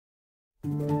The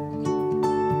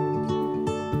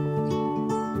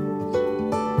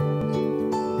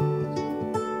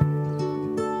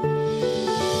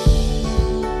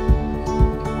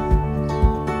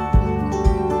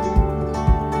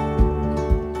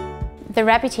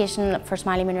reputation for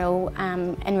Smiley Monroe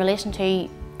in relation to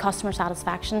customer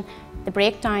satisfaction, the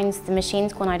breakdowns, the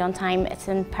machines going out on time, it's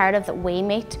imperative that we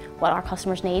meet what our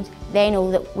customers need. They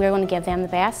know that we're going to give them the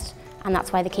best, and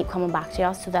that's why they keep coming back to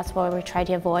us. So that's why we try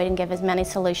to avoid and give as many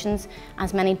solutions,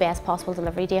 as many best possible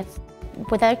delivery dates.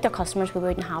 Without their customers, we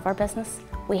wouldn't have our business.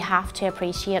 We have to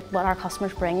appreciate what our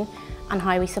customers bring and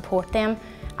how we support them.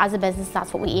 As a business,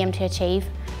 that's what we aim to achieve.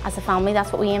 As a family,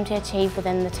 that's what we aim to achieve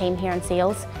within the team here in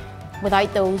sales.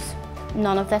 Without those,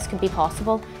 none of this could be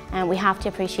possible, and we have to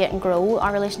appreciate and grow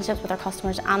our relationships with our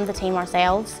customers and the team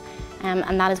ourselves,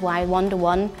 and that is why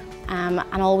one-to-one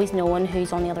and always knowing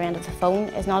who's on the other end of the phone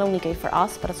is not only good for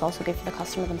us, but it's also good for the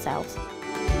customer themselves.